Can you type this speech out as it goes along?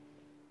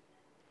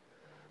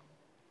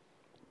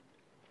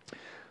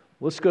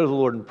Let's go to the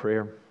Lord in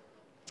prayer.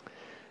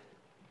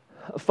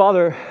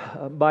 Father,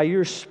 by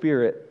your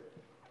Spirit,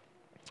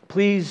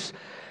 please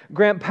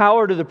grant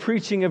power to the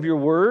preaching of your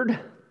word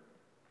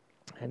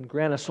and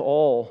grant us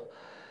all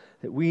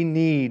that we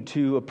need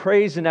to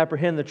appraise and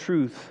apprehend the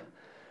truth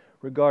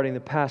regarding the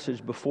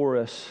passage before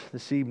us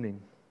this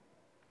evening.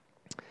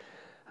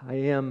 I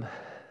am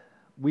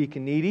weak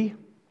and needy,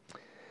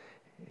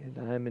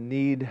 and I am in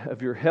need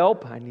of your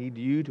help. I need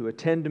you to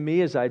attend to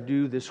me as I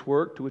do this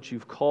work to which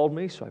you've called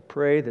me, so I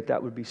pray that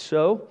that would be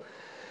so.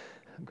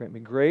 Grant me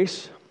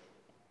grace.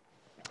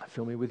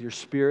 Fill me with your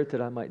Spirit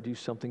that I might do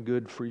something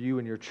good for you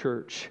and your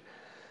church.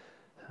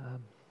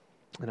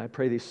 And I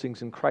pray these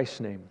things in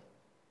Christ's name.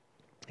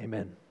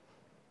 Amen.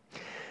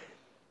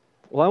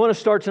 Well, I want to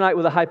start tonight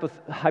with a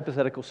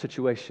hypothetical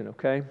situation,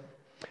 okay?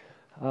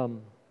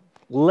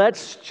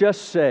 Let's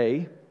just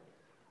say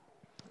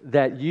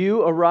that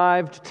you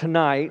arrived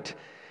tonight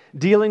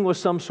dealing with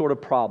some sort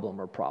of problem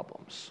or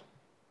problems.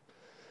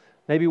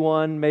 Maybe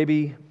one,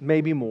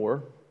 maybe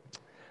more.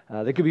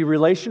 They could be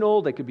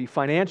relational, they could be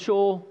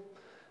financial,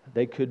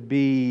 they could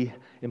be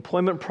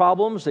employment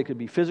problems, they could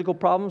be physical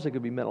problems, they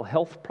could be mental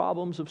health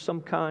problems of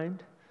some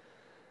kind.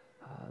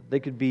 They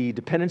could be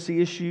dependency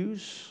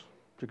issues.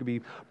 There could be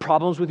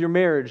problems with your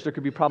marriage. There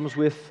could be problems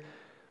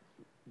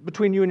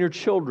between you and your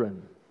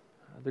children.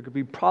 There could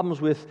be problems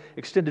with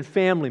extended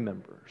family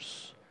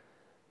members.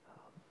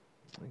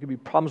 There could be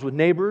problems with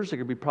neighbors. There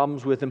could be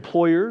problems with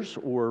employers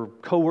or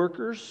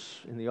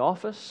coworkers in the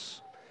office.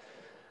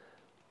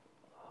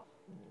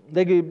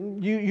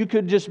 You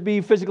could just be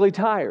physically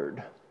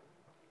tired,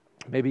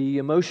 maybe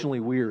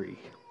emotionally weary.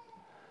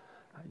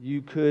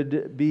 You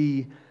could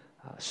be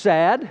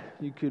sad.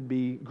 You could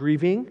be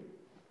grieving.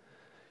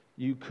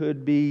 You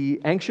could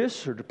be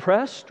anxious or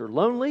depressed or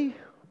lonely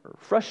or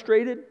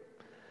frustrated,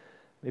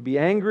 maybe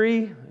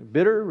angry,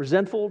 bitter,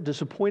 resentful,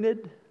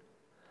 disappointed.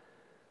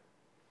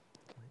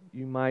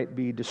 You might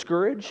be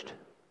discouraged,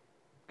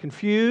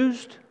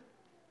 confused,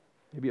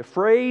 maybe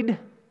afraid.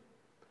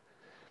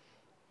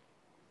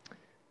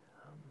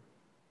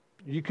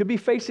 You could be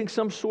facing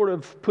some sort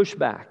of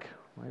pushback,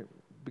 right,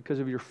 because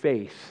of your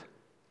faith.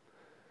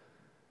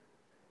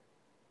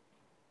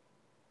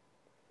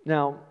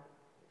 Now,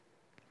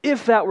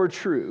 if that were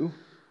true,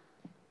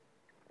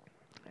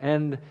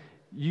 and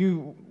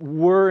you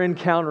were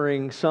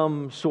encountering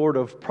some sort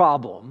of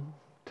problem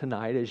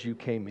tonight as you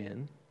came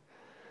in,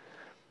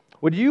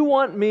 would you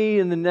want me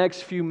in the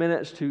next few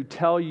minutes to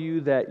tell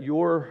you that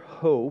your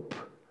hope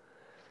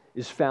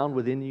is found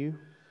within you?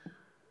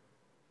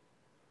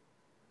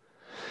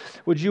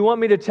 Would you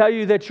want me to tell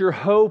you that your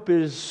hope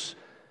is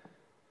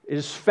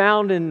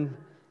found in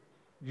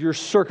your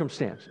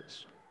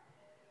circumstances?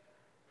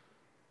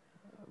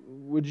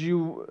 Would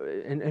you,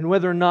 and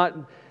whether or not,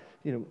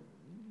 the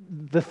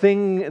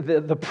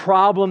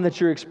problem that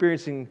you're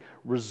experiencing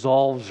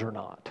resolves or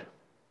not?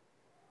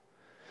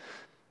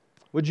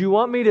 Would you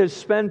want me to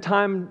spend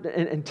time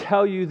and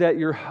tell you that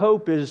your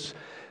hope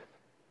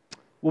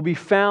will be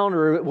found,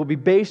 or it will be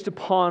based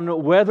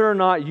upon whether or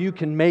not you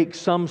can make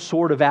some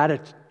sort of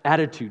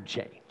attitude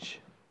change?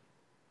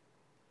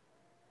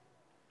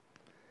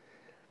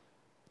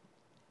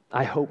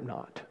 I hope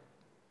not.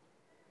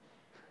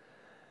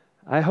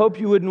 I hope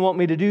you wouldn't want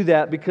me to do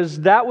that,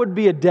 because that would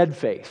be a dead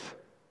faith.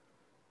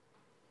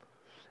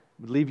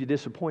 It would leave you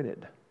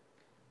disappointed.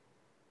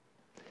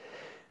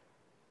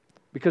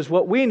 Because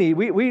what we need,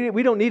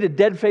 we don't need a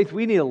dead faith,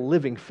 we need a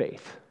living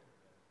faith.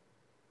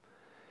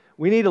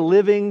 We need a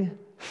living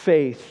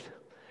faith.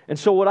 And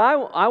so what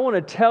I want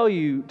to tell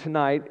you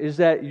tonight is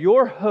that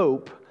your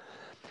hope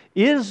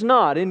is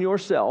not in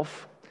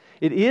yourself.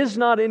 It is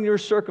not in your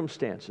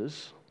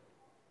circumstances.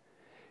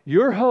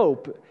 Your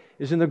hope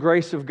is in the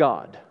grace of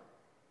God.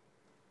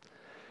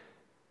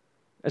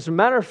 As a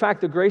matter of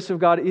fact, the grace of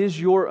God is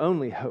your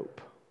only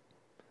hope.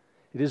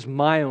 It is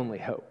my only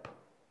hope.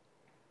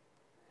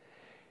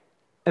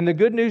 And the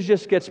good news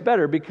just gets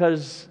better,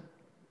 because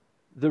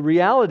the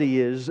reality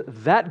is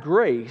that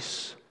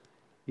grace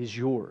is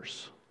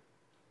yours.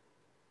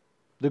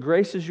 The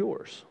grace is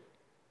yours.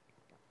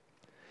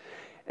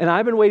 And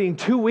I've been waiting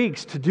 2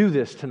 weeks to do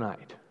this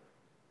tonight.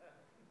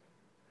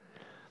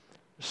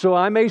 So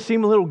I may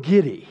seem a little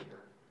giddy.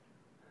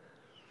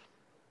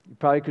 You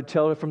probably could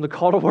tell it from the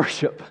call to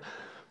worship.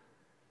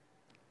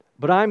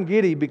 But I'm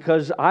giddy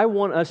because I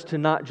want us to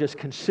not just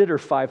consider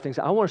 5 things.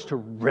 I want us to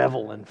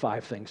revel in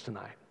 5 things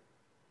tonight.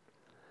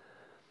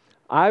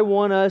 I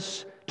want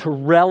us to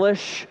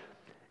relish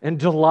and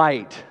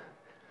delight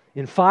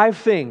in 5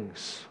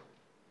 things.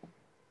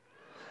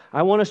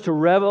 I want us to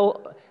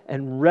revel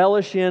and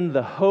relish in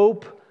the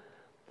hope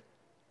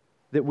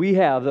that we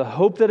have, the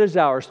hope that is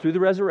ours through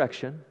the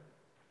resurrection.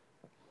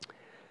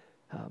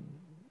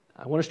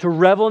 I want us to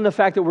revel in the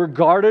fact that we're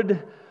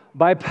guarded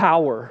by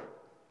power.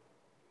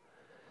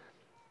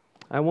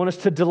 I want us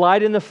to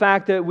delight in the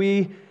fact that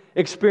we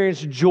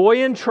experience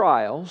joy in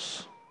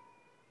trials.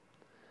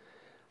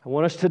 I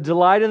want us to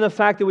delight in the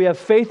fact that we have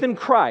faith in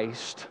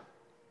Christ.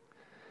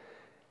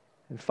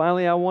 And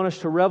finally, I want us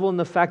to revel in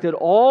the fact that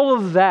all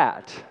of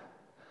that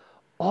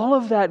all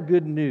of that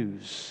good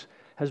news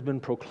has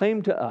been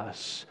proclaimed to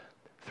us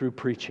through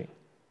preaching.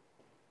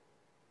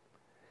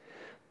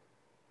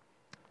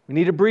 We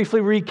need to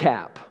briefly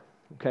recap.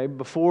 Okay,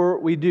 before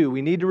we do,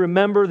 we need to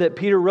remember that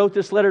Peter wrote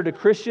this letter to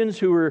Christians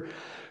who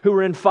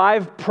were in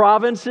 5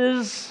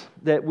 provinces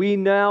that we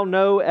now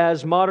know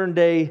as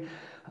modern-day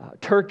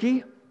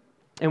Turkey.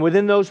 And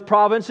within those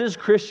provinces,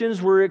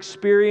 Christians were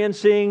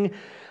experiencing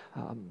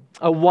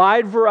a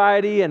wide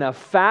variety and a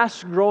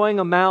fast-growing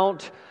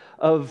amount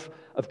of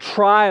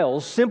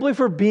trials simply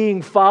for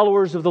being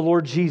followers of the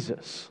Lord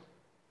Jesus.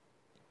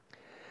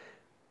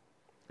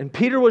 And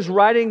Peter was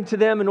writing to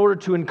them in order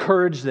to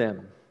encourage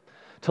them,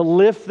 to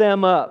lift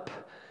them up,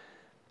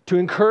 to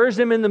encourage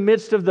them in the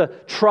midst of the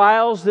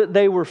trials that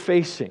they were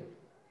facing,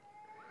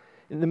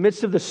 in the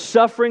midst of the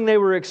suffering they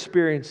were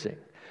experiencing.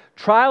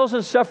 Trials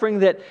and suffering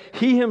that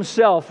he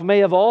himself may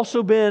have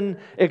also been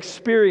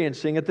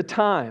experiencing at the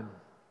time.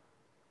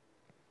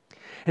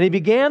 And he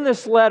began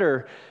this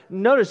letter.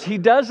 Notice, he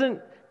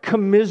doesn't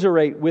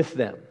commiserate with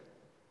them.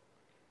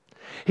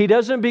 He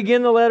doesn't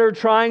begin the letter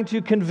trying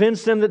to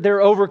convince them that they're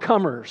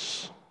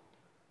overcomers.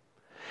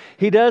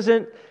 He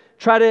doesn't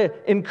try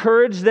to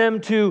encourage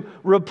them to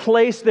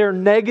replace their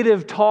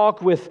negative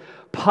talk with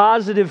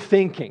positive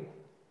thinking.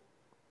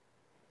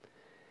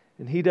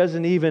 And he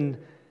doesn't even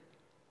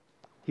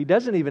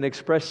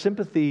express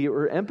sympathy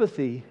or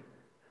empathy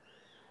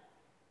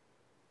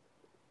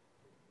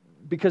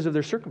because of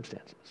their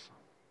circumstances.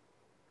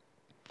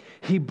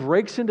 He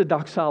breaks into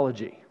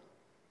doxology.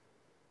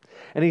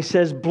 And he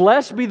says,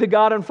 "Blessed be the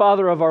God and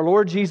Father of our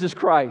Lord Jesus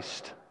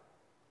Christ."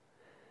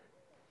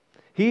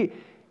 He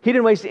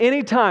didn't waste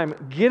any time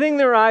getting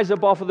their eyes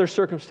up off of their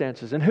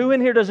circumstances. And who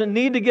in here doesn't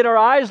need to get our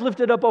eyes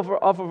lifted up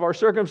off of our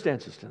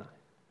circumstances tonight?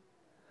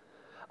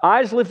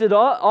 Eyes lifted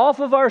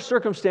off of our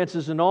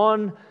circumstances and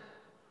on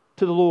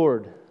to the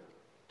Lord.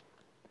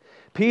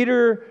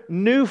 Peter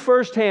knew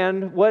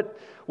firsthand what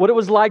it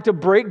was like to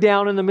break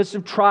down in the midst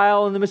of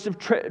trial, in the midst of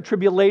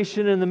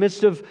tribulation, in the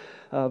midst of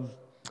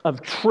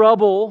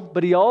trouble,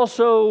 but he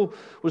also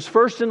was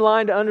first in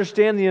line to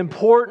understand the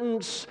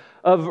importance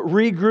of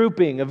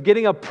regrouping, of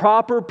getting a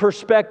proper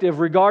perspective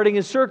regarding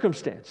his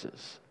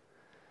circumstances.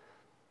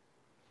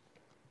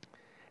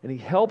 And he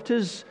helped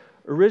his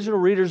original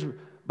readers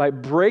by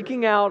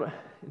breaking out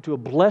into a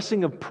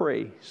blessing of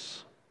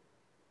praise.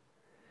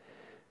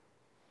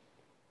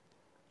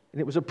 And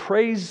it was a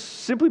praise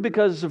simply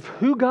because of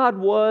who God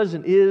was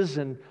and is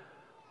and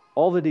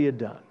all that He had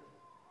done.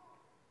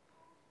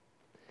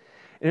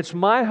 And it's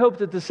my hope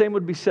that the same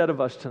would be said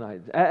of us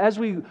tonight. As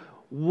we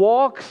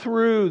walk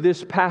through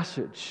this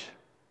passage,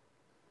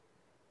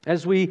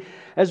 as we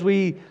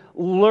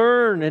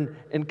learn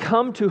and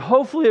come to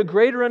hopefully a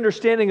greater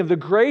understanding of the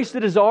grace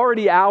that is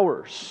already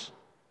ours,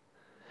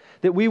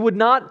 that we would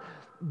not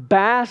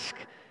bask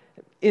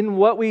in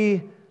what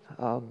we've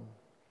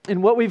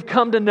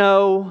come to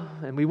know,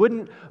 and we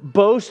wouldn't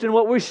boast in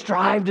what we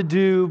strive to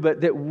do,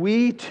 but that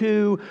we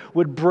too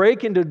would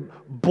break into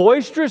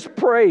boisterous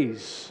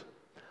praise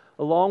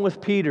along with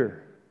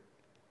Peter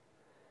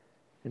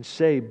and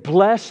say,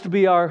 "Blessed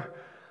be our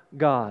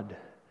God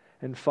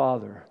and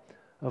Father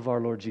of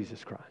our Lord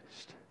Jesus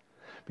Christ,"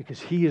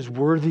 because He is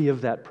worthy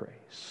of that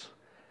praise,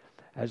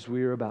 as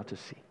we are about to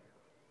see.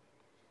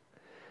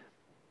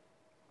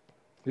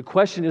 The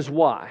question is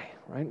why,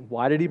 right?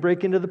 Why did He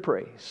break into the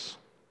praise?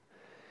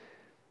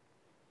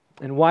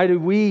 And why do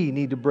we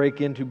need to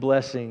break into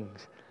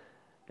blessings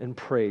and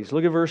praise?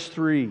 Look at verse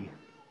 3.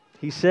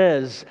 He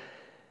says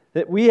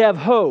that we have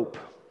hope,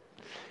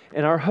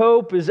 and our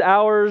hope is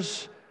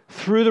ours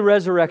through the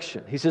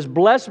resurrection. He says,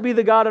 "Blessed be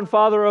the God and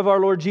Father of our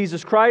Lord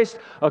Jesus Christ.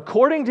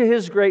 According to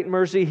His great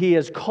mercy, He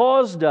has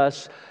caused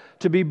us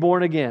to be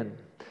born again."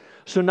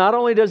 So not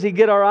only does He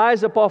get our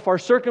eyes up off our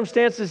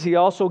circumstances, He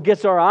also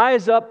gets our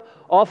eyes up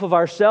off of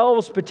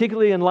ourselves,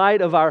 particularly in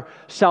light of our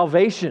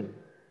salvation.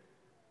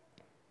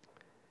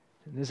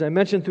 And as I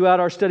mentioned throughout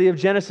our study of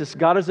Genesis,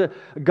 God is a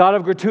God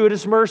of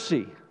gratuitous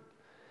mercy.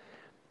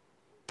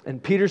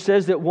 And Peter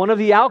says that one of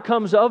the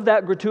outcomes of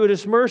that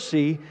gratuitous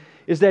mercy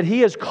is that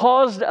He has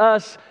caused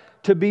us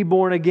to be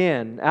born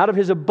again. Out of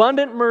His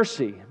abundant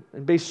mercy,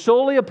 and based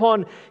solely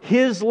upon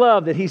His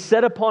love that He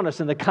set upon us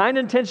and the kind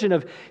intention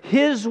of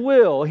His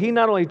will, He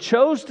not only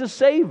chose to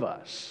save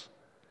us,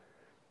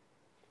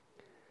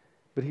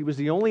 but He was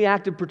the only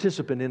active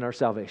participant in our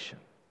salvation.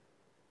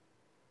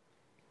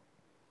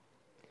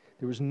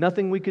 There was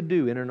nothing we could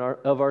do in and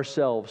of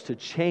ourselves to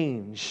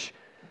change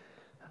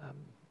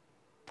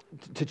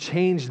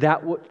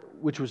that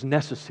which was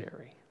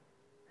necessary.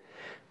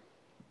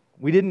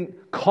 We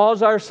didn't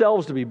cause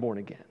ourselves to be born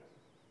again.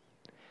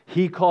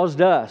 He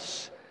caused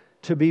us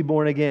to be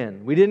born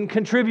again. We didn't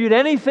contribute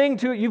anything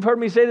to it. You've heard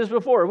me say this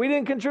before. We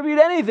didn't contribute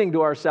anything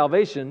to our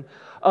salvation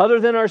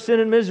other than our sin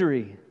and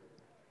misery.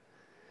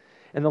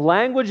 And the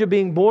language of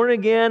being born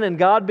again and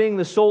God being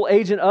the sole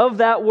agent of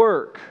that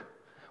work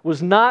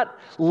was not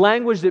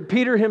language that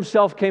Peter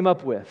himself came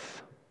up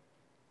with.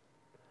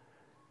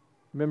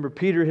 Remember,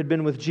 Peter had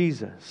been with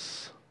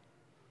Jesus.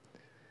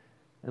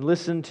 And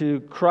listen to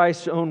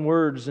Christ's own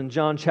words in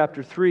John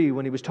chapter 3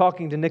 when He was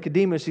talking to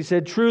Nicodemus. He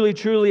said, "Truly,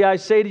 truly, I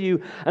say to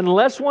you,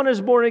 unless one is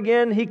born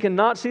again, he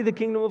cannot see the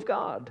kingdom of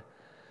God.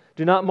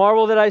 Do not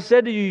marvel that I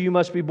said to you, you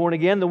must be born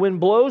again. The wind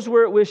blows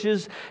where it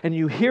wishes, and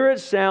you hear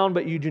its sound,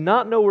 but you do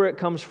not know where it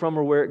comes from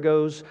or where it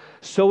goes.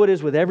 So it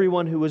is with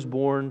everyone who is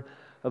born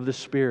of the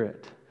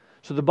Spirit."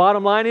 So the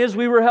bottom line is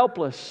we were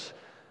helpless.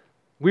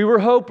 We were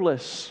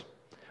hopeless.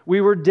 We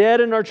were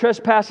dead in our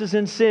trespasses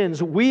and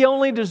sins. We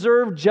only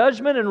deserved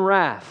judgment and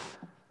wrath.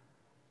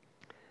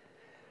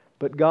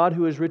 But God,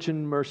 who is rich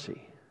in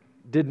mercy,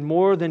 did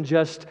more than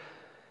just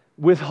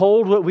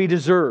withhold what we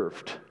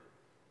deserved.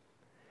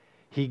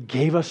 He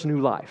gave us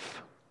new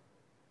life.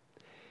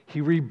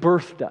 He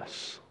rebirthed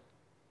us.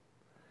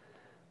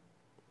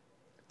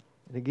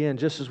 And again,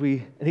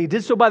 and He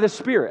did so by the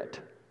Spirit.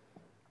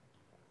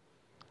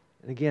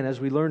 And again, as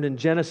we learned in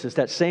Genesis,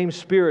 that same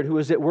Spirit who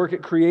was at work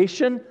at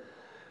creation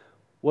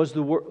was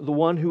the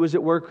one who was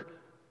at work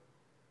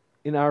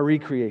in our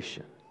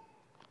recreation.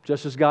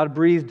 Just as God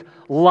breathed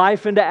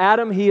life into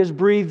Adam, He has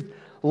breathed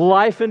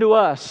life into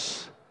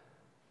us.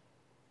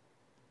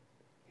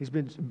 He's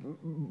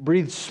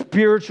breathed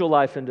spiritual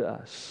life into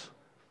us.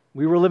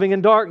 We were living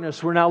in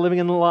darkness. We're now living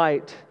in the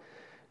light.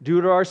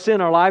 Due to our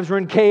sin, our lives were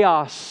in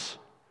chaos.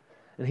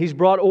 And He's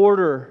brought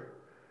order.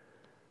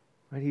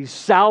 Right? He's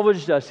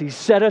salvaged us. He's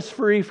set us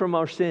free from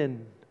our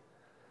sin.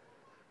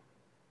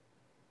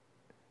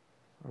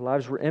 Our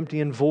lives were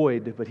empty and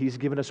void, but He's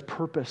given us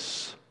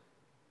purpose.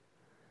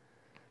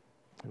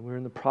 And we're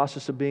in the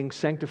process of being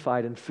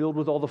sanctified and filled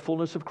with all the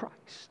fullness of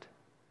Christ.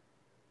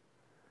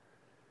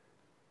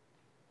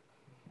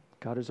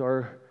 God is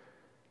our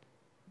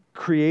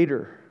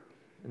Creator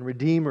and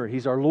Redeemer.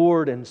 He's our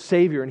Lord and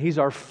Savior, and He's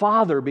our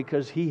Father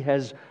because He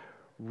has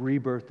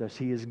rebirthed us.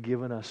 He has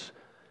given us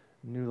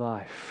new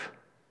life.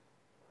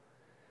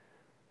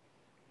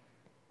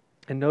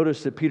 And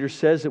notice that Peter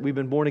says that we've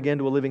been born again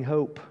to a living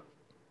hope.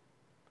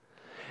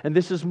 And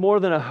this is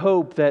more than a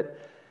hope that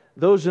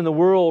those in the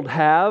world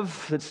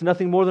have. It's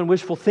nothing more than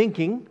wishful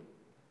thinking.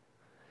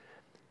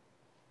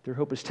 Their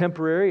hope is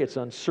temporary, it's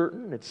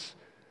uncertain, it's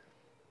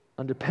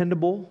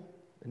undependable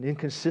and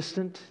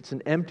inconsistent. It's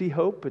an empty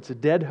hope, it's a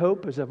dead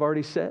hope, as I've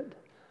already said.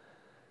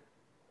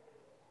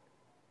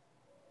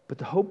 But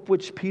the hope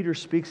which Peter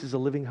speaks is a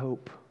living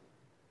hope.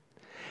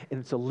 And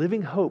it's a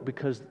living hope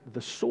because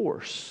the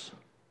source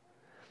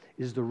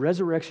is the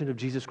resurrection of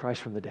Jesus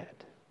Christ from the dead.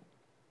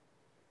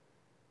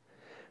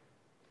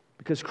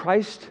 Because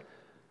Christ,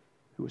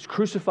 who was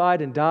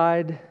crucified and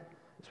died,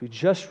 as we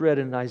just read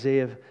in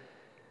Isaiah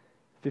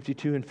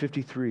 52 and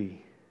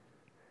 53,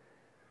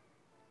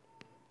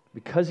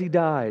 because He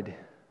died,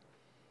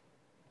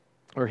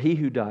 or He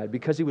who died,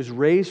 because He was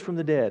raised from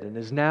the dead and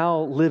is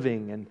now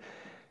living and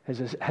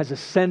has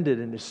ascended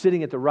and is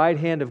sitting at the right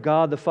hand of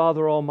God the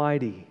Father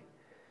Almighty.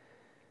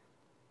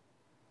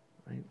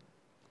 Right?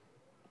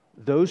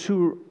 Those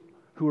who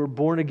are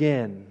born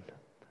again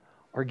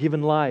are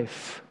given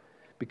life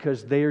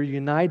because they are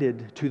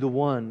united to the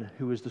one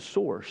who is the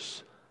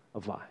source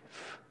of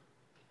life.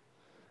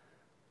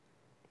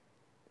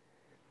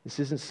 This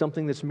isn't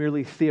something that's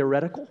merely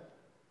theoretical.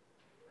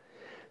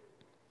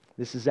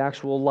 This is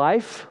actual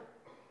life,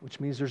 which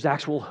means there's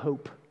actual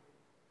hope.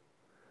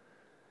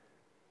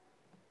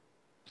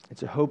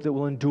 It's a hope that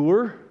will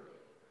endure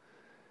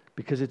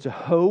because it's a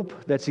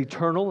hope that's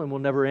eternal and will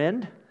never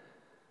end.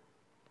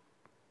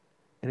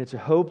 And it's a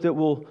hope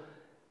that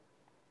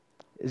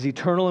is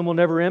eternal and will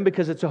never end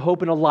because it's a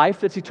hope in a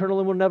life that's eternal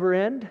and will never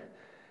end.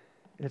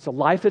 And it's a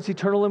life that's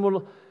eternal and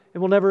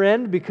will never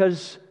end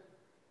because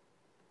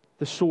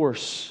the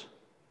source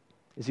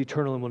is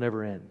eternal and will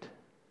never end.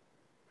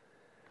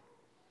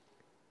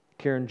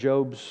 Karen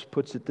Jobes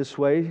puts it this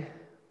way.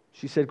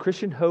 She said,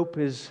 Christian hope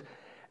is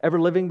ever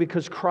living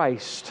because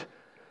Christ,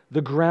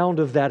 the ground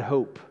of that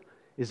hope,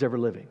 is ever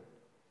living.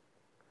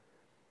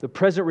 The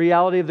present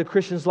reality of the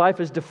Christian's life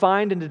is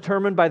defined and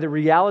determined by the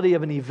reality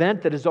of an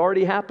event that has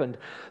already happened,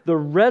 the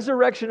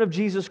resurrection of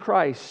Jesus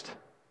Christ,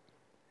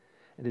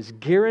 and is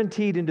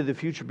guaranteed into the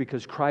future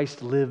because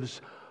Christ lives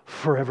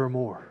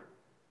forevermore.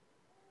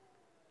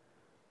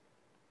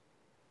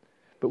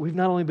 But we've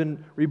not only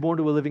been reborn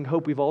to a living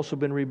hope, we've also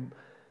been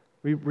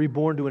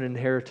reborn to an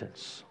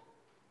inheritance.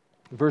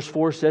 Verse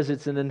 4 says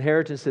it's an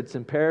inheritance that's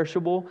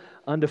imperishable,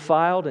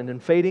 undefiled, and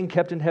unfading,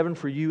 kept in heaven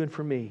for you and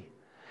for me.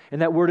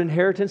 And that word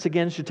inheritance,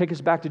 again, should take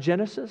us back to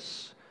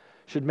Genesis.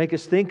 Should make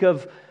us think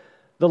of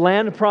the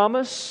land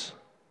promise.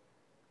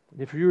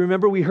 If you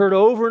remember, we heard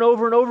over and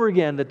over and over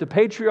again that the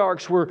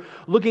patriarchs were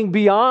looking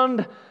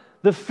beyond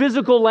the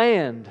physical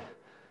land.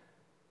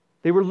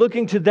 They were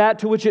looking to that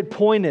to which it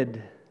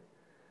pointed.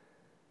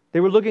 They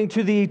were looking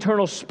to the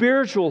eternal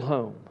spiritual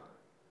home.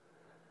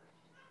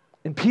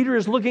 And Peter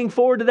is looking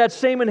forward to that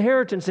same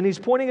inheritance, and he's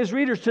pointing his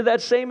readers to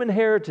that same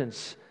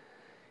inheritance.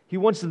 He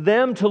wants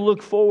them to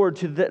look forward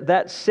to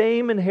that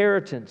same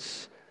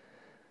inheritance,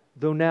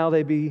 though now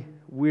they be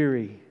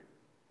weary.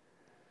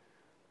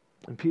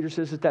 And Peter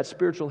says that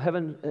spiritual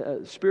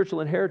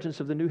inheritance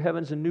of the new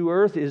heavens and new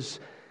earth is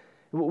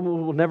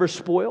will never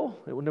spoil.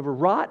 It will never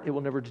rot. It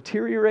will never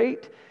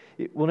deteriorate.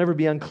 It will never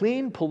be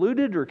unclean,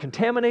 polluted, or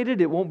contaminated.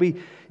 It won't be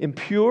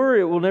impure.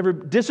 It will never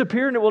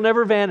disappear, and it will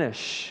never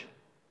vanish.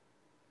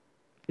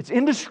 It's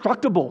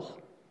indestructible.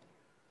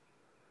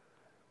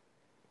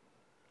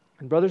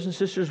 And brothers and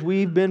sisters,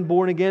 we've been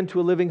born again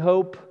to a living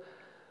hope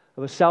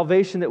of a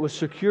salvation that was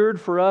secured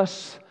for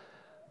us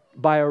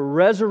by a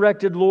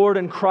resurrected Lord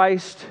and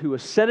Christ who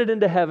ascended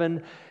into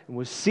heaven and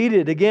was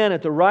seated again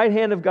at the right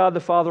hand of God the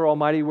Father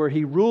Almighty, where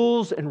He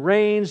rules and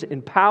reigns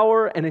in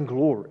power and in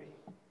glory.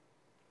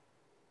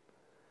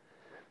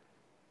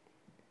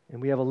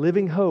 And we have a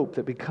living hope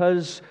that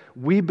because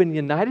we've been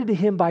united to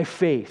Him by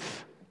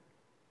faith,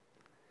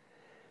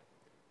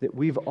 that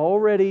we've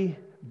already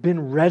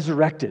been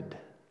resurrected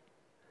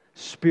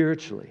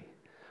spiritually,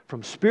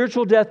 from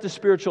spiritual death to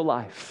spiritual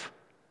life.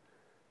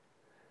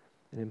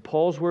 And in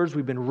Paul's words,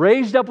 we've been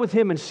raised up with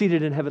Him and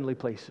seated in heavenly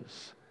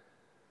places.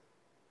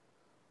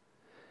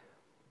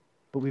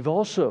 But we've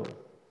also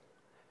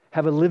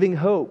have a living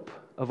hope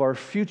of our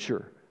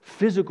future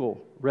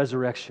physical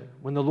resurrection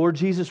when the Lord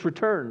Jesus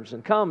returns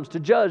and comes to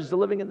judge the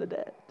living and the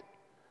dead.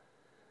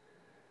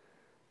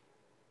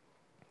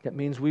 That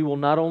means we will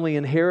not only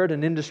inherit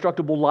an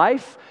indestructible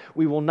life,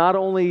 we will not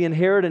only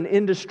inherit an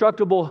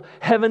indestructible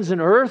heavens and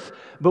earth,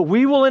 but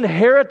we will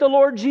inherit the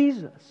Lord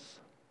Jesus.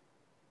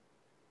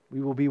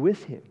 We will be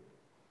with Him.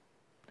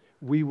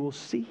 We will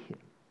see Him.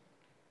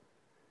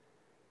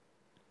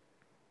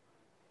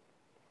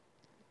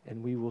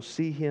 And we will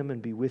see Him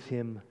and be with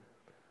Him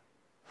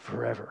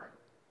forever.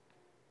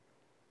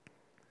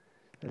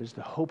 That is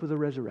the hope of the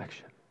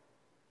resurrection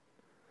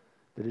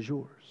that is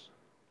yours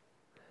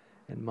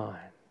and mine.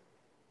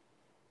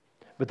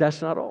 But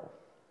that's not all.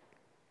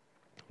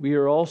 We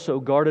are also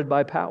guarded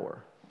by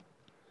power.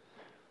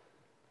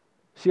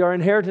 See, our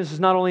inheritance is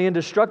not only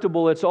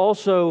indestructible, it's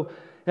also,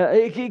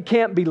 it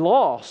can't be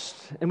lost.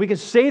 And we can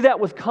say that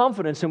with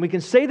confidence. And we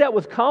can say that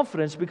with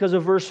confidence because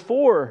of verse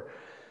 4.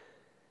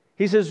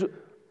 He says,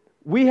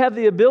 we have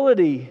the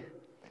ability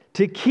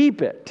to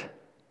keep it.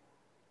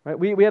 Right?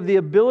 We have the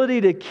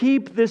ability to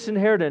keep this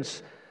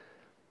inheritance,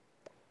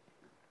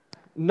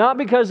 not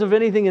because of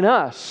anything in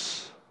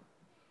us,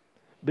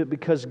 but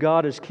because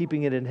God is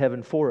keeping it in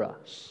heaven for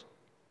us.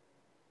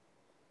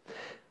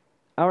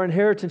 Our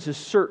inheritance is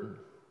certain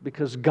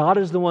because God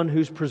is the one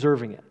who's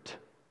preserving it.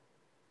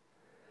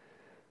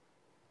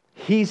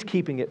 He's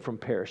keeping it from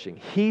perishing.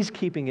 He's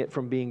keeping it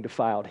from being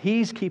defiled.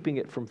 He's keeping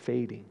it from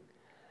fading.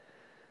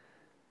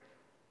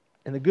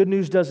 And the good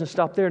news doesn't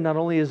stop there. Not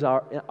only is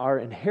our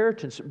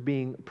inheritance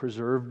being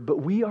preserved, but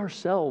we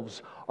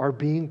ourselves are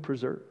being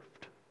preserved.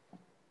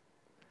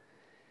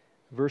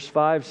 Verse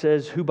 5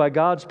 says, who by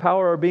God's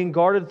power are being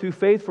guarded through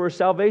faith for a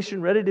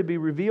salvation ready to be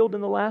revealed in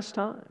the last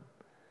time.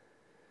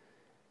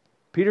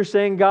 Peter's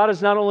saying God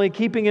is not only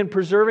keeping and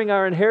preserving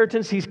our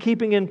inheritance, He's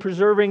keeping and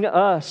preserving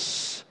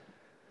us.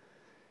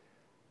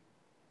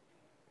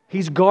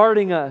 He's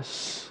guarding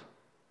us.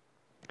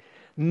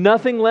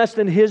 Nothing less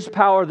than His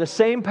power, the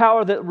same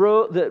power that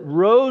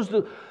rose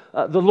the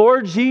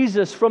Lord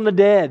Jesus from the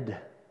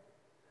dead,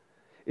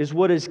 is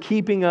what is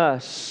keeping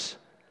us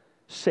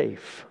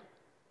safe.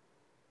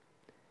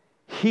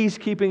 He's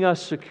keeping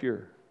us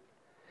secure.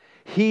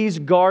 He's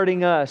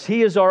guarding us.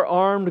 He is our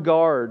armed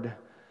guard.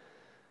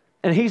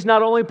 And He's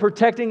not only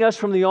protecting us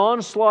from the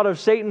onslaught of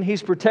Satan,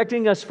 He's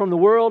protecting us from the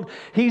world.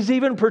 He's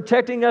even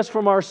protecting us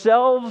from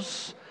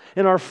ourselves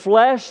and our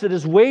flesh that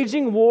is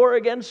waging war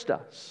against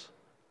us.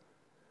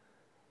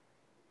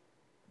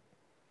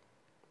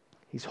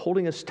 He's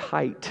holding us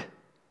tight.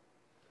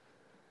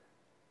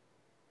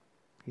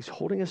 He's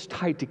holding us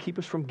tight to keep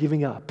us from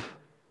giving up.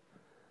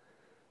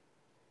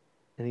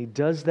 And He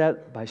does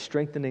that by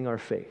strengthening our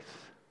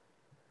faith,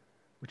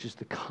 which is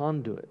the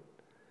conduit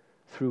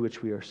through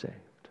which we are saved.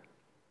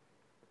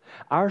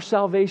 Our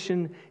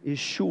salvation is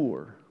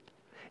sure,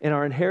 and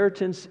our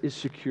inheritance is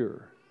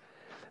secure.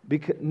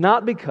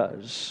 Not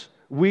because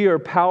we are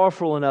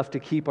powerful enough to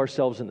keep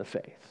ourselves in the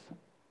faith.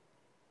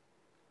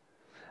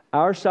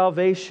 Our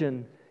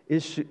salvation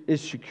is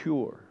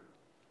secure.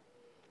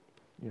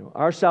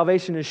 Our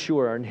salvation is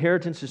sure. Our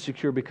inheritance is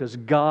secure because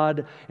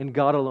God and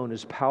God alone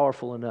is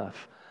powerful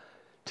enough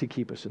to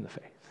keep us in the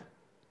faith.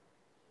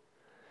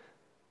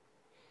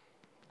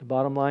 The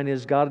bottom line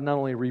is God not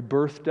only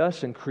rebirthed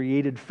us and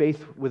created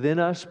faith within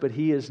us, but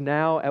He is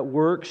now at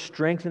work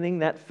strengthening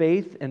that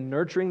faith and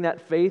nurturing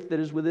that faith that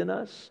is within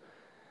us.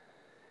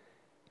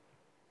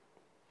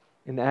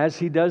 And as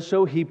He does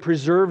so, He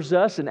preserves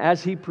us, and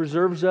as He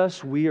preserves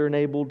us, we are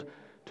enabled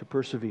to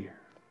persevere.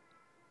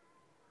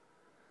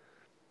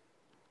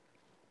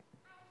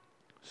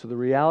 So the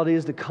reality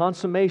is the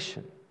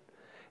consummation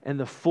and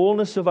the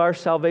fullness of our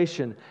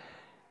salvation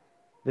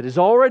that is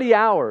already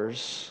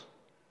ours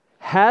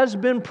has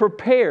been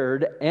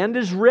prepared and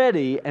is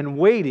ready and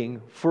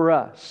waiting for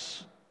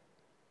us.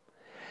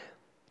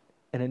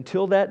 And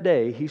until that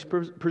day, He's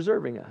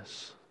preserving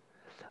us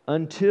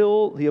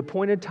until the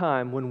appointed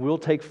time when we'll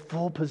take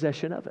full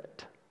possession of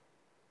it.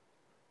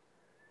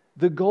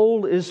 The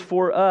goal is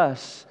for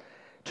us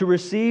to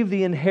receive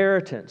the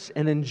inheritance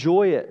and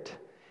enjoy it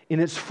in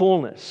its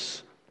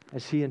fullness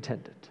as He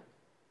intended.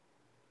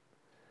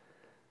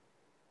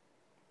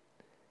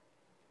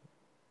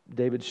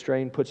 David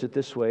Strain puts it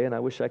this way, and I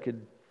wish I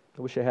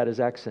had his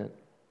accent.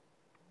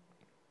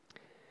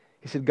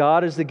 He said,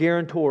 God is the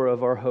guarantor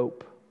of our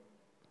hope,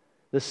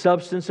 the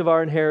substance of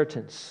our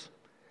inheritance,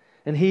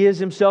 and He is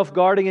Himself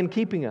guarding and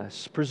keeping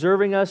us,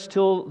 preserving us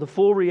till the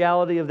full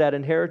reality of that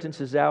inheritance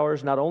is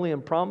ours, not only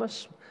in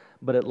promise,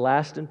 but at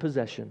last in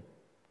possession.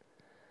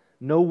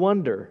 No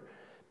wonder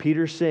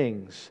Peter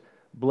sings,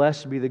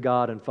 "Blessed be the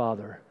God and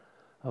Father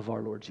of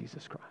our Lord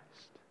Jesus Christ."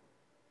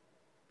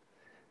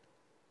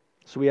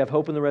 So we have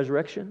hope in the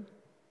resurrection.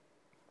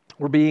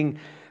 We're being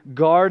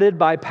guarded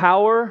by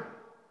power.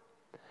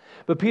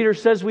 But Peter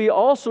says we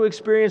also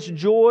experience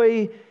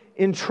joy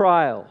in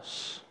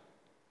trials.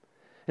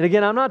 And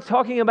again, I'm not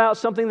talking about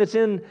something that's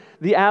in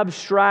the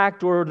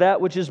abstract or that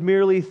which is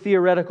merely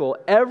theoretical.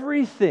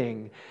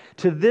 Everything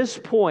to this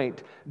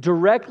point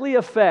directly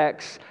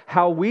affects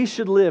how we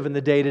should live in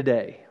the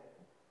day-to-day.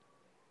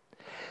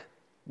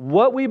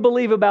 What we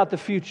believe about the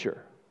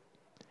future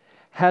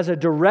has a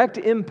direct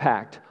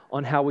impact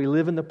on how we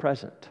live in the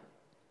present.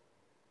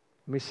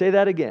 Let me say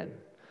that again.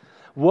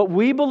 What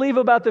we believe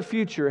about the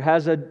future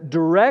has a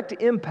direct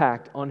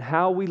impact on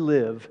how we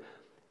live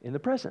in the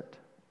present.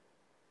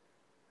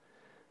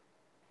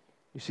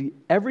 You see,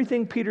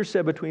 everything Peter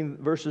said between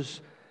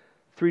verses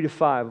 3 to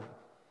 5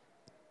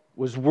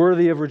 was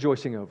worthy of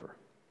rejoicing over.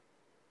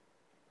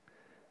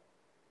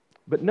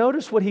 But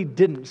notice what he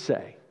didn't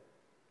say.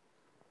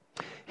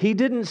 He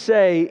didn't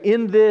say,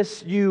 "In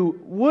this you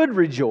would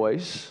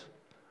rejoice,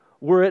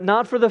 were it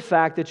not for the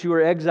fact that you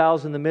are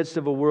exiles in the midst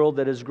of a world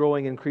that is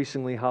growing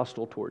increasingly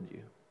hostile toward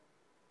you."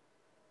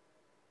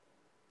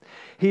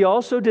 He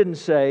also didn't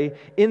say,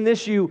 "In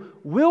this you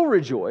will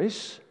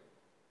rejoice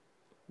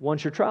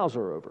once your trials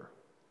are over."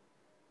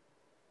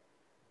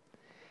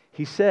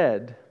 He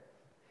said,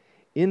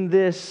 "In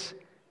this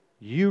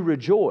you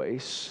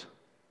rejoice,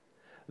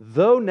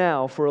 though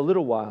now for a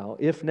little while,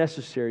 if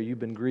necessary, you've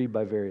been grieved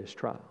by various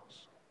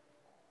trials."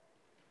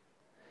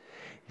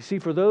 You see,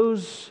 for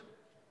those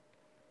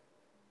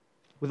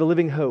with a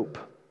living hope,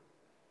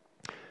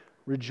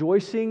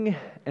 rejoicing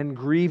and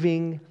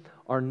grieving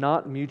are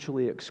not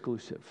mutually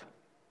exclusive.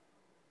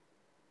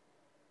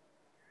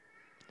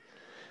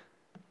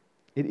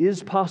 It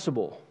is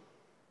possible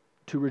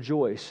to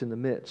rejoice in the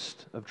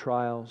midst of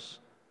trials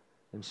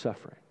and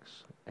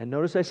sufferings. And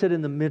notice I said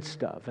in the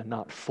midst of and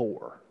not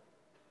for.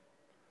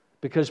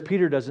 Because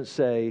Peter doesn't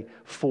say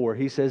for,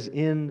 he says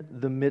in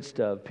the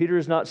midst of. Peter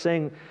is not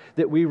saying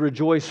that we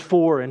rejoice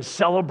for and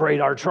celebrate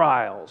our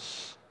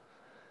trials.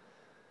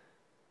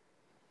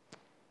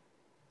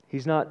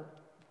 He's not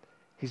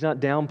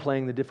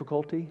downplaying the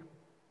difficulty.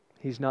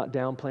 He's not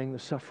downplaying the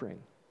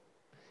suffering.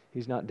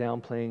 He's not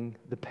downplaying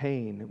the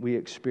pain we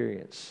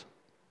experience.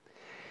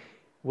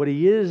 What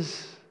he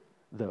is,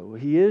 though,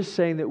 he is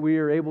saying that we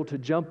are able to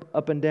jump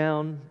up and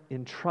down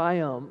in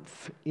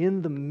triumph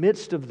in the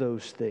midst of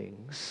those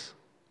things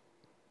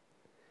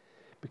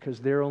because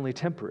they're only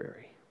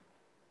temporary.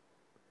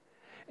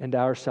 And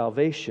our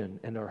salvation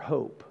and our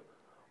hope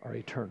are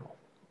eternal.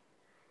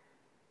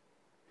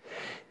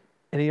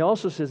 And he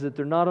also says that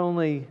they're not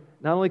only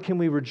can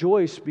we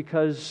rejoice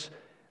because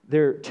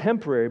they're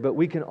temporary, but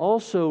we can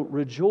also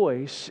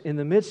rejoice in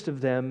the midst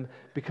of them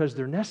because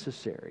they're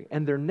necessary.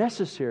 And they're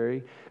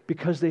necessary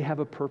because they have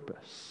a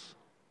purpose.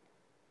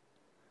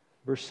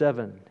 Verse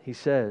 7, he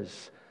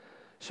says,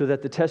 "So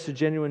that the tested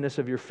genuineness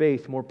of your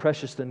faith, more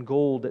precious than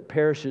gold that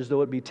perishes,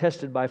 though it be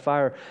tested by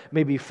fire,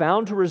 may be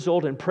found to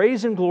result in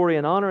praise and glory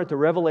and honor at the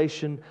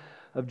revelation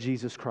of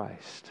Jesus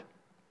Christ."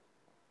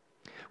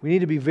 We need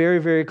to be very,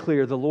 very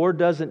clear. The Lord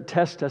doesn't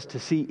test us to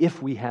see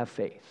if we have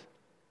faith.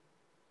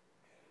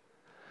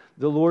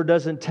 The Lord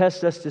doesn't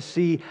test us to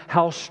see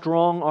how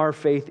strong our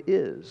faith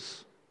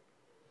is.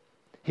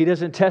 He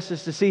doesn't test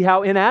us to see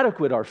how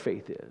inadequate our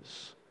faith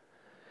is.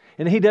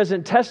 And He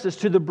doesn't test us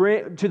to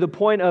the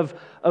point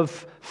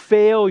of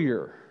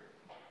failure.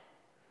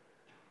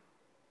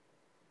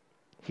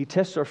 He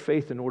tests our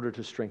faith in order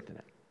to strengthen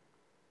it.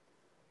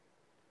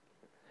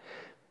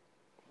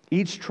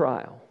 Each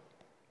trial,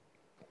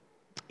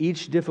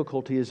 each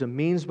difficulty is a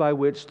means by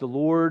which the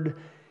Lord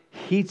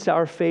heats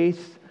our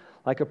faith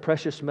like a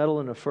precious metal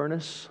in a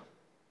furnace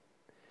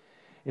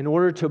in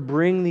order to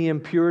bring the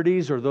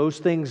impurities or those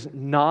things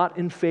not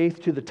in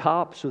faith to the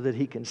top so that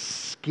He can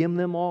skim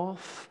them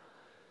off.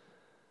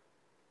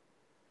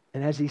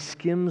 And as He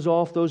skims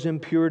off those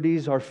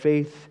impurities, our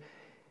faith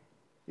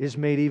is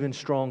made even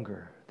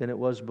stronger than it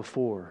was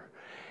before.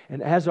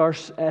 And as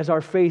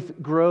our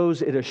faith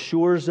grows, it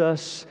assures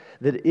us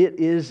that it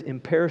is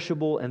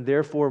imperishable and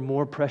therefore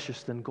more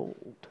precious than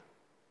gold.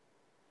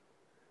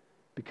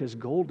 Because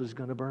gold is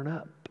going to burn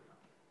up.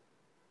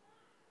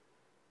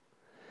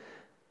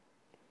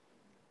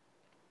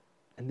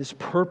 And this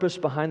purpose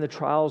behind the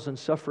trials and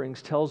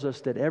sufferings tells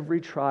us that every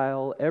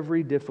trial,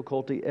 every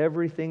difficulty,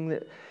 everything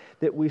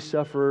that we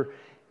suffer,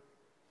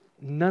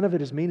 none of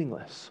it is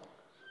meaningless.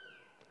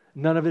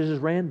 None of it is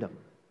random.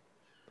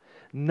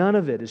 None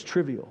of it is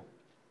trivial.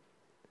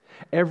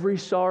 Every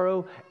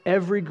sorrow,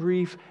 every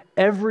grief,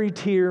 every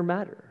tear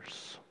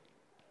matters.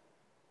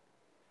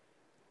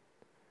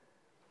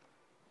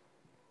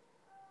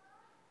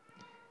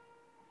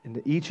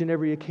 And each and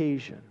every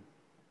occasion,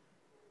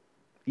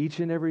 each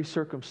and every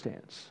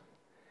circumstance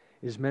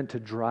is meant to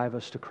drive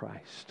us to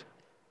Christ.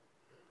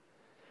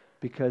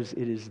 Because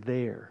it is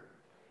there,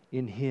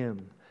 in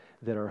Him,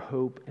 that our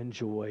hope and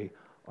joy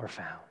are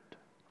found.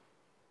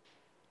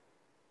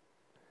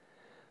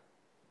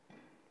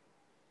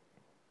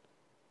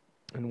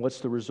 And what's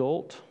the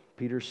result?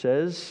 Peter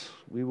says,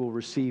 we will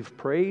receive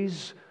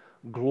praise,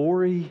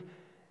 glory,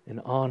 and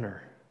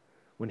honor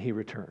when He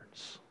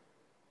returns.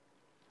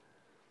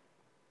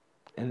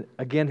 And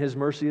again, His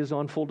mercy is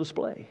on full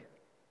display.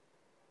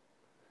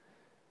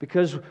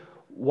 Because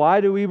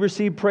why do we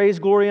receive praise,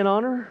 glory, and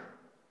honor?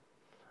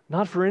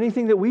 Not for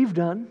anything that we've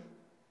done,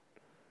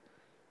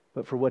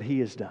 but for what He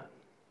has done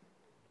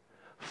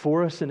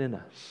for us and in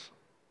us.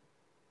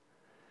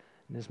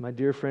 And as my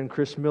dear friend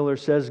Chris Miller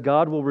says,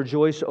 God will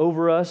rejoice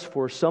over us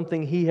for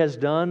something He has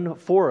done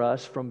for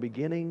us from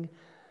beginning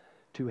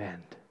to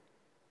end.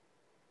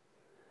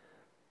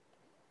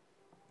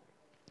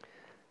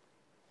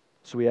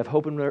 So we have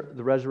hope in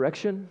the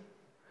resurrection.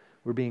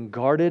 We're being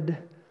guarded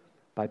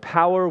by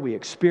power. We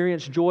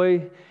experience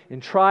joy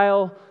in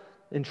trials.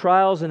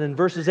 And in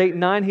verses 8 and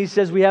 9, he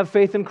says we have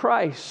faith in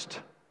Christ.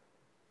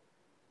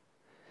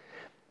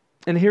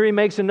 And here he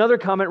makes another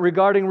comment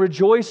regarding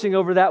rejoicing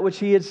over that which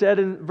he had said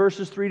in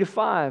verses 3 to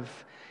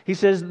 5. He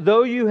says,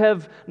 though you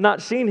have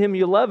not seen Him,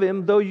 you love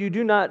Him. Though you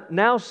do not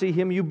now see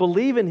Him, you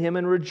believe in Him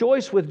and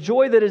rejoice with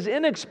joy that is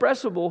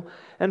inexpressible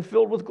and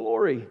filled with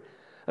glory,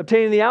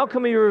 obtaining the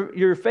outcome of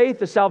your faith,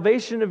 the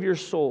salvation of your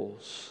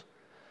souls.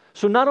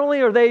 So not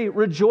only are they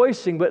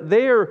rejoicing, but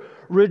they are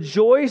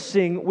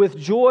rejoicing with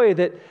joy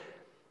that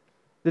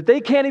they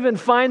can't even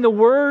find the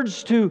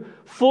words to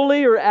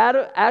fully or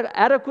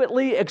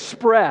adequately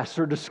express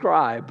or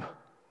describe.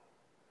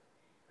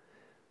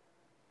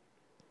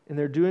 And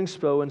they're doing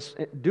so in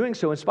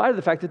spite of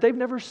the fact that they've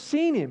never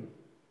seen Him.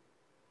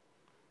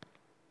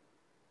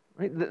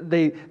 Right?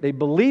 They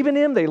believe in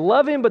Him, they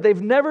love Him, but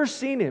they've never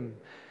seen Him,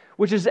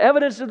 which is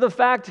evidence of the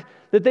fact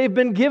that they've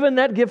been given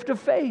that gift of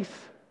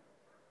faith.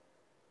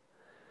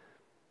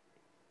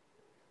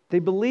 They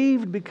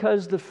believed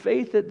because the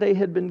faith that they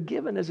had been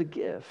given as a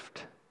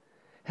gift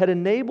had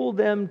enabled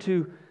them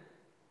to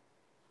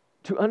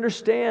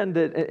understand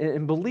that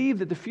and believe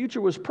that the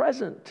future was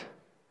present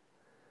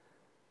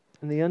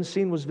and the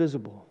unseen was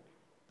visible.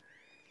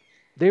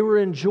 They were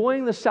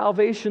enjoying the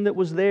salvation that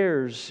was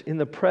theirs in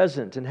the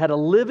present and had a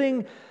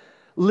living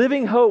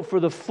hope for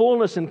the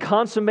fullness and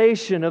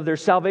consummation of their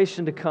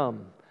salvation to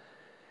come.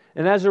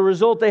 And as a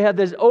result, they had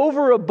this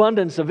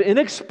overabundance of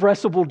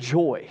inexpressible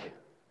joy.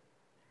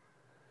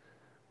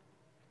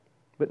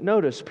 But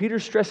notice,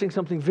 Peter's stressing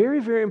something very,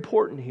 very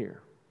important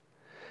here.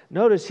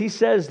 Notice he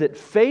says that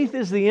faith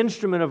is the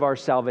instrument of our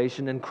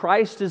salvation and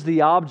Christ is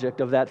the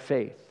object of that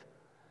faith.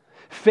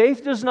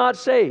 Faith does not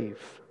save.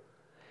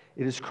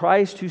 It is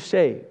Christ who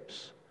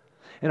saves.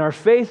 And our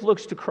faith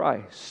looks to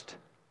Christ.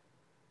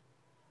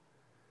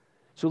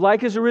 So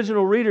like his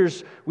original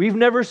readers, we've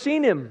never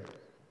seen Him,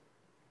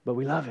 but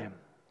we love Him.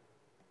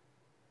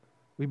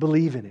 We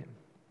believe in Him.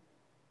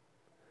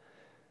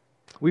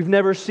 We've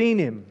never seen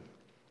Him,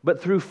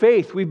 but through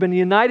faith we've been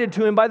united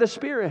to Him by the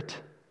Spirit.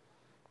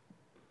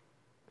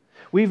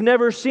 We've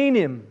never seen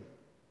Him.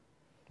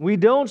 We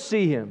don't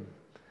see Him.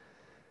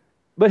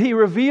 But He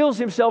reveals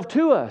Himself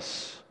to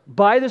us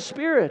by the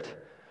Spirit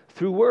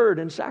through word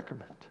and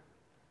sacrament.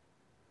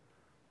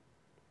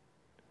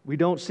 We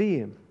don't see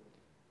Him,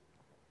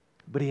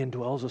 but He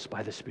indwells us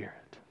by the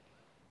Spirit.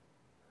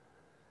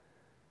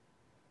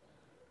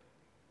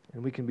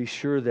 And we can be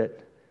sure that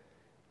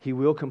He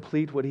will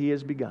complete what He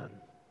has begun.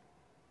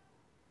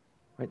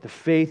 Right? The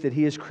faith that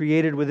He has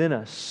created within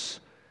us.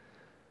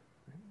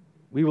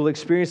 We will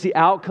experience the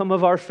outcome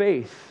of our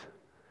faith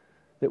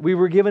that we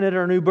were given at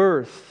our new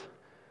birth,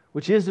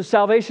 which is the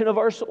salvation of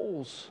our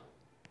souls.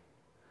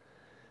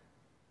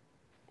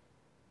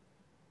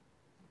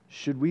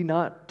 Should we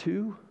not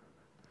too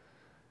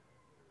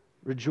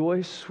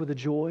rejoice with a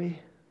joy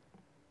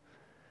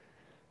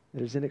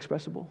that is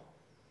inexpressible?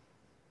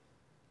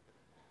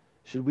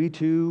 Should we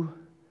too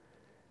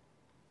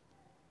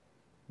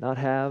not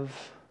have,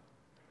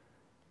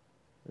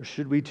 or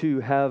should we too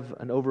have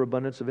an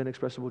overabundance of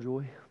inexpressible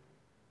joy?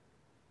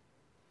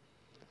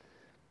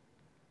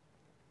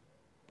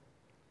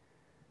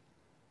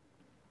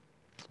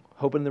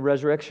 Hope in the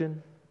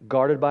resurrection,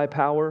 guarded by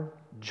power,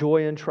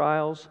 joy in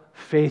trials,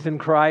 faith in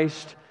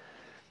Christ.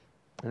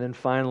 And then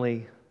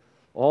finally,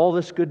 all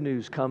this good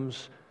news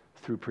comes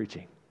through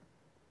preaching.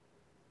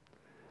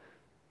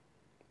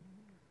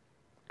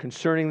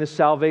 Concerning the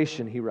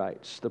salvation, he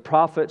writes, the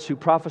prophets who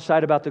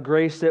prophesied about the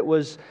grace that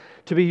was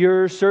to be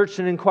yours searched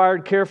and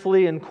inquired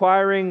carefully,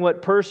 inquiring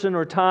what person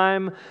or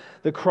time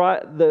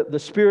the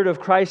Spirit of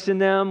Christ in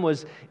them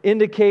was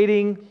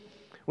indicating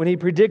when He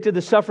predicted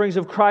the sufferings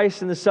of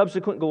Christ and the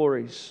subsequent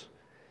glories.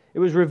 It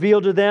was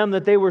revealed to them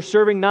that they were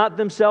serving not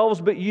themselves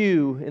but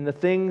you in the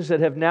things that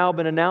have now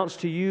been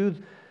announced to you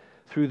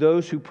through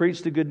those who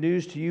preach the good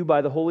news to you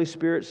by the Holy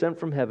Spirit sent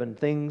from heaven,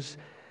 things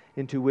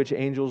into which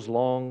angels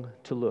long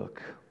to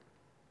look.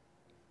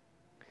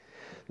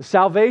 The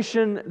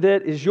salvation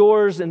that is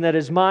yours and that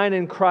is mine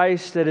in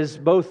Christ, that is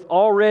both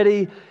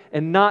already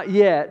and not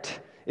yet,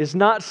 is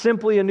not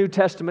simply a New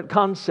Testament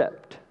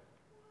concept.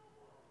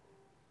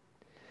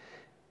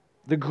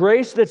 The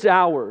grace that's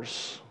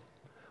ours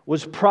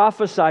was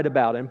prophesied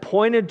about and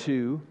pointed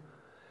to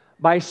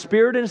by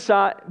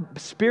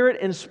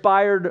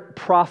Spirit-inspired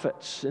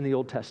prophets in the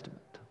Old Testament.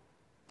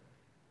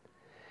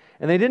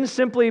 And they didn't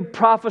simply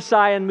prophesy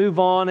and move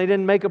on. They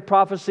didn't make a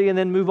prophecy and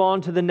then move on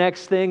to the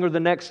next thing or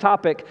the next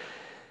topic.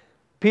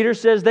 Peter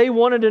says they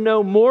wanted to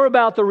know more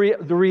about the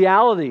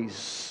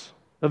realities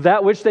of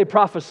that which they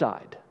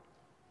prophesied.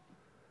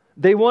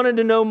 They wanted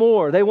to know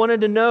more. They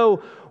wanted to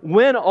know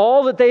when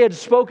all that they had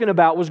spoken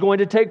about was going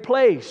to take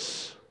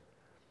place.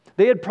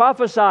 They had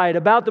prophesied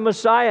about the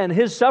Messiah and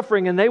His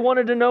suffering, and they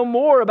wanted to know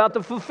more about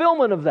the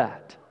fulfillment of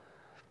that.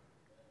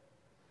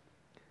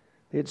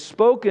 They had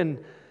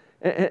spoken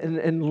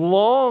and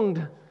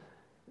longed,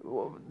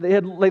 they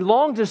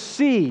longed to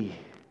see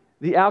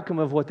the outcome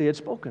of what they had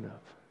spoken of.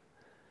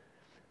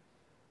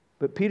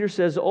 But Peter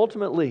says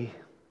ultimately,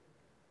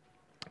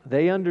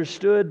 they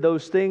understood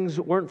those things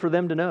weren't for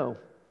them to know,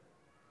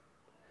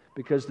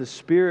 because the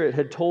Spirit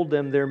had told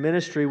them their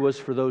ministry was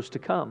for those to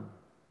come,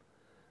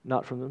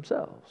 not for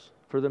themselves.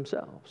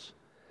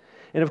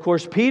 And of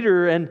course,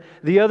 Peter and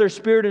the other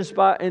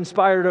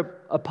Spirit-inspired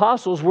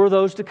apostles were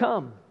those to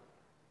come.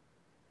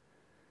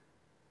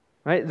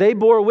 Right? They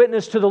bore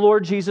witness to the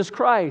Lord Jesus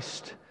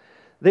Christ.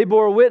 They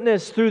bore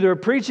witness through their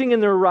preaching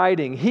and their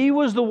writing. He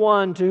was the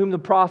one to whom the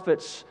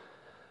prophets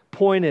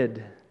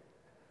pointed.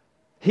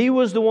 He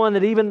was the one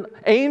that even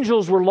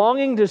angels were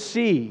longing to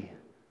see.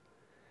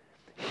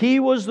 He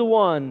was the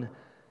one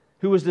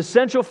who was the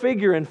central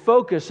figure and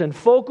focus and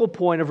focal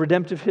point of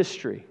redemptive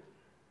history.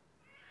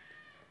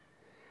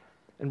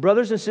 And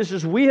brothers and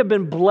sisters, we have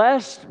been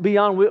blessed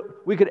beyond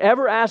what we could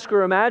ever ask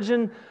or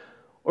imagine,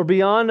 or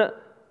beyond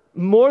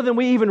more than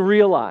we even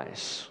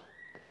realize,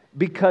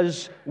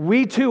 because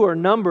we too are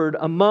numbered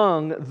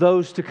among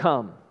those to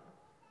come.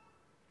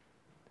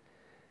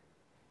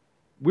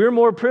 We're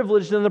more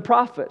privileged than the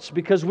prophets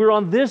because we're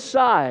on this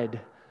side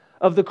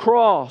of the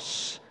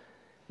cross.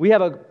 We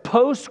have a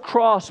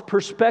post-cross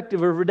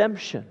perspective of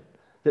redemption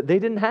that they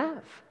didn't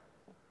have.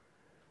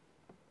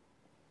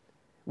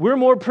 We're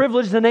more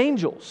privileged than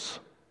angels.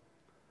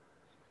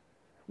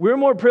 We're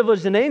more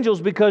privileged than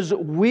angels because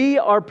we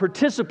are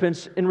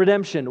participants in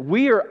redemption.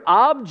 We are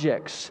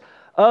objects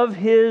of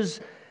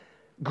His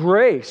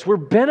grace. We're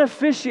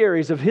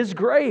beneficiaries of His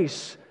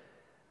grace.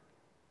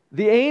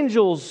 The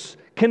angels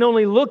can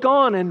only look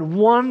on and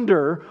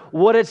wonder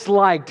what it's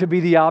like to be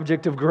the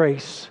object of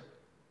grace.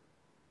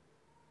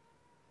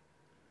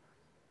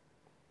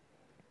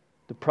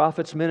 The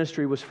prophet's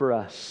ministry was for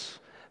us.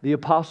 The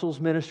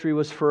apostles' ministry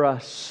was for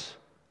us.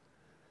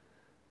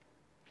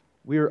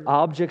 We are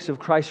objects of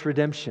Christ's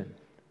redemption,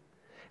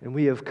 and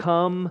we have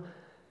come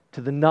to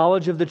the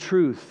knowledge of the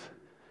truth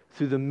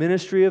through the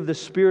ministry of the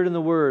Spirit and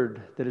the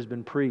Word that has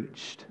been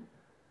preached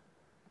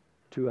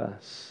to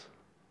us.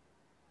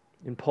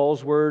 In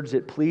Paul's words,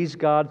 it pleased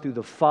God through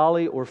the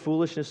folly or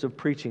foolishness of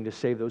preaching to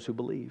save those who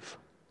believe.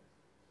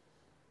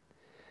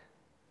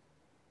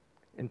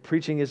 And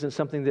preaching isn't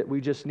something that we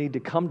just need to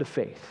come to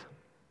faith.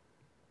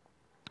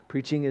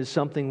 Preaching is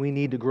something we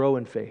need to grow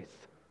in faith.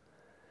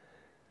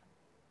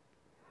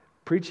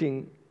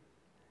 Preaching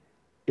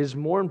is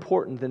more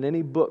important than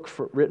any book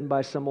written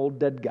by some old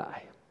dead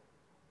guy.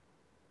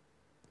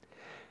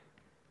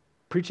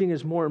 Preaching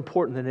is more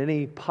important than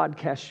any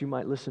podcast you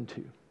might listen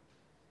to.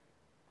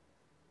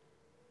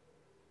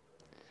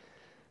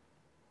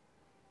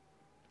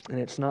 And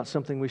it's not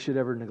something we should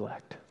ever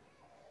neglect.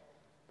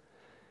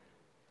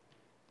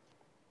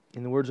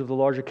 In the words of the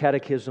larger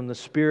catechism, the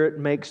Spirit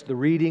makes the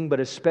reading, but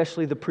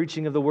especially the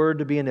preaching of the Word,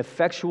 to be an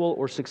effectual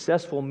or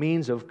successful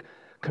means of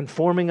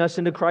conforming us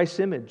into Christ's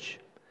image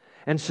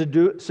and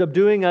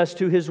subduing us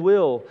to His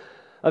will,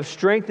 of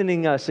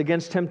strengthening us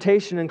against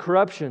temptation and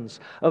corruptions,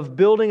 of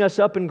building us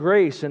up in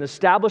grace and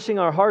establishing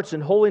our hearts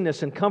in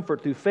holiness and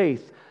comfort through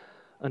faith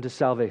unto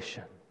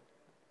salvation.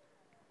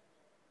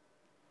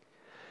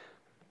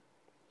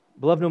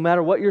 Beloved, no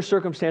matter what your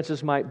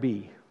circumstances might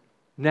be,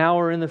 now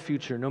or in the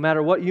future, no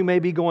matter what you may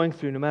be going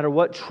through, no matter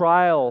what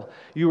trial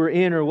you are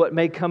in or what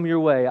may come your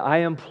way, I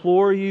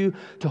implore you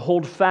to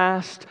hold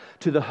fast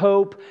to the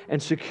hope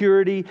and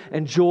security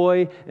and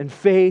joy and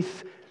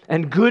faith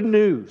and good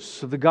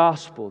news of the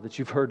gospel that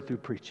you've heard through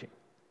preaching.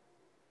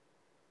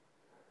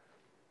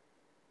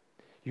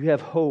 You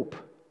have hope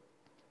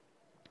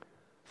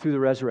through the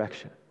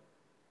resurrection.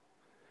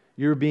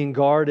 You're being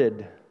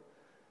guarded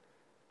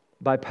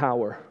by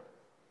power.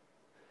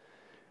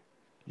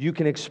 You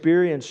can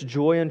experience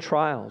joy in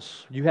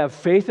trials. You have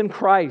faith in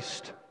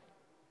Christ.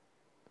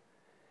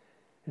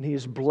 And He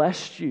has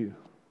blessed you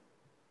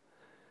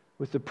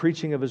with the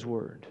preaching of His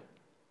Word.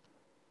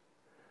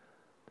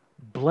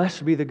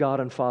 Blessed be the God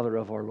and Father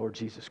of our Lord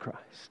Jesus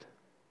Christ.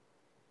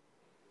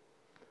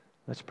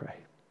 Let's pray.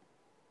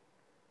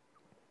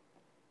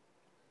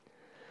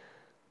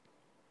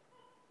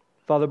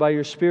 Father, by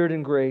your Spirit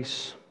and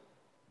grace,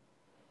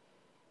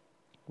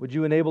 would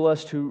you enable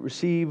us to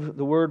receive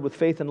the word with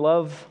faith and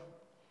love,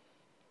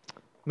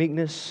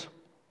 meekness,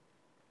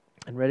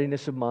 and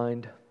readiness of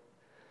mind?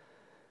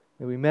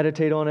 May we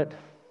meditate on it,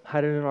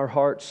 hide it in our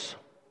hearts,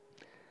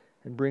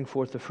 and bring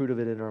forth the fruit of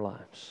it in our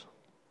lives.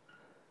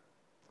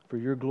 For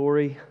your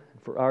glory,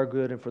 and for our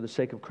good, and for the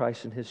sake of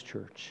Christ and His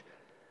church.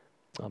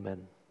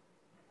 Amen.